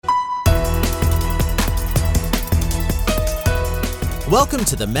Welcome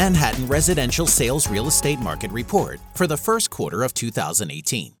to the Manhattan Residential Sales Real Estate Market Report for the first quarter of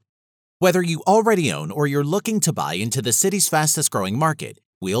 2018. Whether you already own or you're looking to buy into the city's fastest growing market,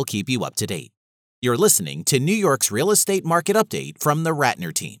 we'll keep you up to date. You're listening to New York's Real Estate Market Update from the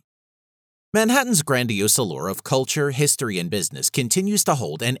Ratner team. Manhattan's grandiose allure of culture, history, and business continues to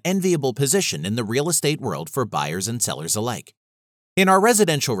hold an enviable position in the real estate world for buyers and sellers alike. In our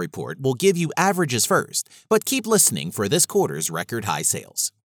residential report, we'll give you averages first, but keep listening for this quarter's record high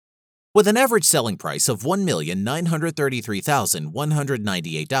sales. With an average selling price of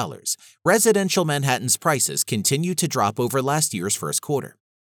 $1,933,198, residential Manhattan's prices continue to drop over last year's first quarter.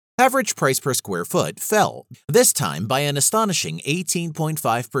 Average price per square foot fell, this time by an astonishing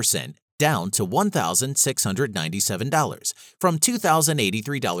 18.5%, down to $1,697 from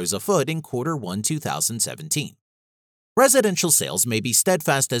 $2,083 a foot in quarter 1, 2017. Residential sales may be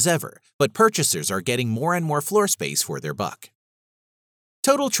steadfast as ever, but purchasers are getting more and more floor space for their buck.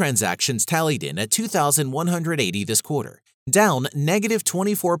 Total transactions tallied in at 2,180 this quarter, down negative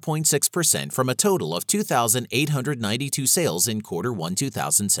 24.6% from a total of 2,892 sales in quarter 1,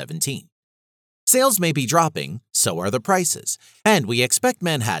 2017. Sales may be dropping, so are the prices, and we expect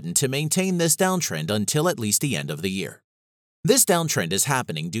Manhattan to maintain this downtrend until at least the end of the year. This downtrend is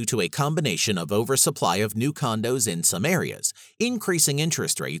happening due to a combination of oversupply of new condos in some areas, increasing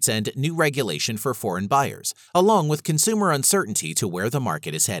interest rates, and new regulation for foreign buyers, along with consumer uncertainty to where the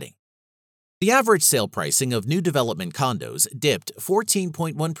market is heading. The average sale pricing of new development condos dipped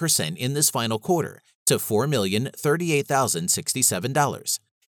 14.1% in this final quarter to $4,038,067.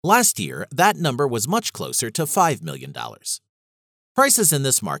 Last year, that number was much closer to $5 million. Prices in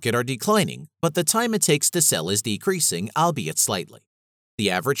this market are declining, but the time it takes to sell is decreasing, albeit slightly.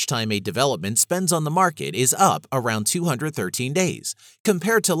 The average time a development spends on the market is up around 213 days,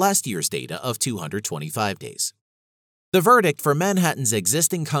 compared to last year's data of 225 days. The verdict for Manhattan's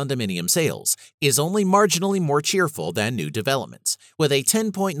existing condominium sales is only marginally more cheerful than new developments, with a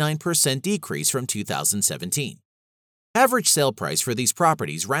 10.9% decrease from 2017. Average sale price for these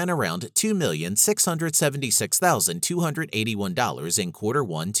properties ran around $2,676,281 in quarter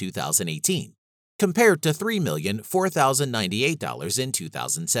 1, 2018, compared to $3,004,098 in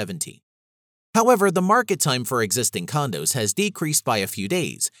 2017. However, the market time for existing condos has decreased by a few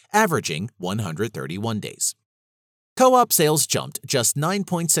days, averaging 131 days. Co-op sales jumped just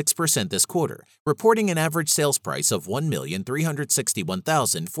 9.6% this quarter, reporting an average sales price of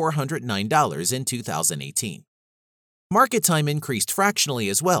 $1,361,409 in 2018. Market time increased fractionally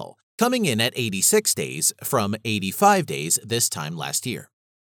as well, coming in at 86 days from 85 days this time last year.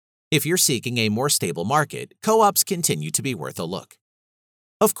 If you're seeking a more stable market, co-ops continue to be worth a look.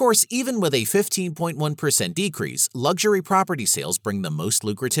 Of course, even with a 15.1% decrease, luxury property sales bring the most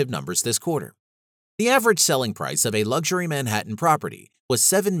lucrative numbers this quarter. The average selling price of a luxury Manhattan property was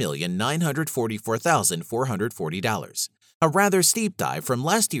 $7,944,440. A rather steep dive from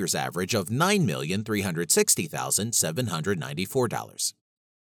last year's average of $9,360,794.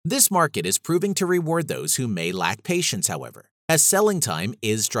 This market is proving to reward those who may lack patience, however, as selling time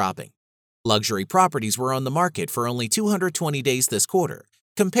is dropping. Luxury properties were on the market for only 220 days this quarter,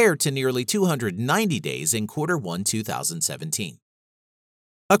 compared to nearly 290 days in quarter 1, 2017.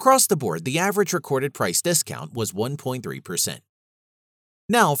 Across the board, the average recorded price discount was 1.3%.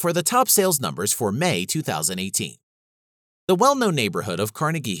 Now for the top sales numbers for May 2018. The well-known neighborhood of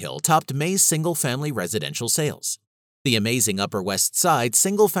Carnegie Hill topped May's single-family residential sales. The amazing Upper West Side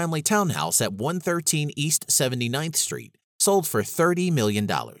single-family townhouse at 113 East 79th Street sold for $30 million,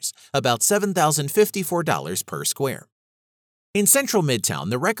 about $7,054 per square. In central Midtown,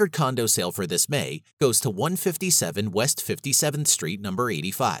 the record condo sale for this May goes to 157 West 57th Street, number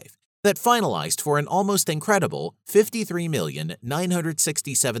 85, that finalized for an almost incredible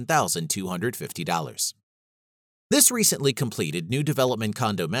 $53,967,250. This recently completed new development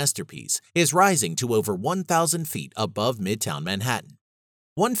condo masterpiece is rising to over 1,000 feet above Midtown Manhattan.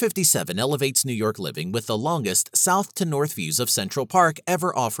 157 elevates New York living with the longest south-to-north views of Central Park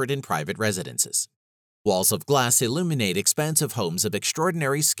ever offered in private residences. Walls of glass illuminate expansive homes of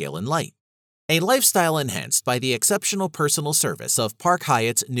extraordinary scale and light. A lifestyle enhanced by the exceptional personal service of Park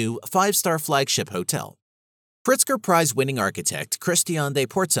Hyatt's new 5-star flagship hotel. Pritzker Prize-winning architect Christian de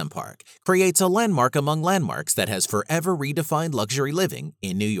Portzamparc creates a landmark among landmarks that has forever redefined luxury living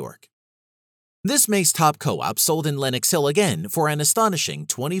in New York. This May's top co-op sold in Lenox Hill again for an astonishing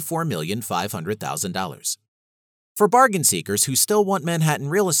 $24,500,000. For bargain seekers who still want Manhattan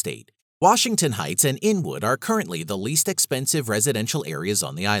real estate, Washington Heights and Inwood are currently the least expensive residential areas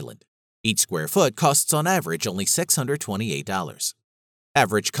on the island. Each square foot costs on average only $628.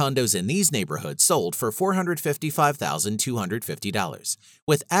 Average condos in these neighborhoods sold for $455,250,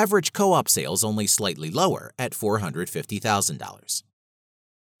 with average co-op sales only slightly lower at $450,000.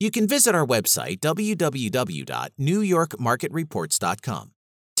 You can visit our website www.newyorkmarketreports.com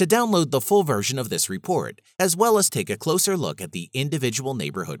to download the full version of this report, as well as take a closer look at the individual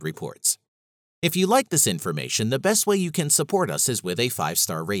neighborhood reports. If you like this information, the best way you can support us is with a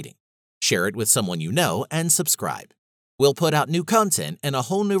 5-star rating. Share it with someone you know and subscribe. We'll put out new content and a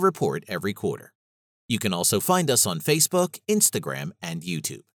whole new report every quarter. You can also find us on Facebook, Instagram, and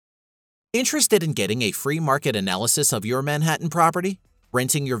YouTube. Interested in getting a free market analysis of your Manhattan property,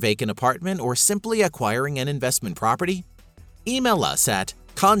 renting your vacant apartment, or simply acquiring an investment property? Email us at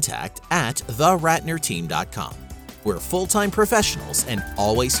contact@theratnerteam.com. We're full-time professionals and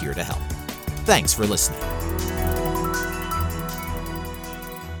always here to help. Thanks for listening.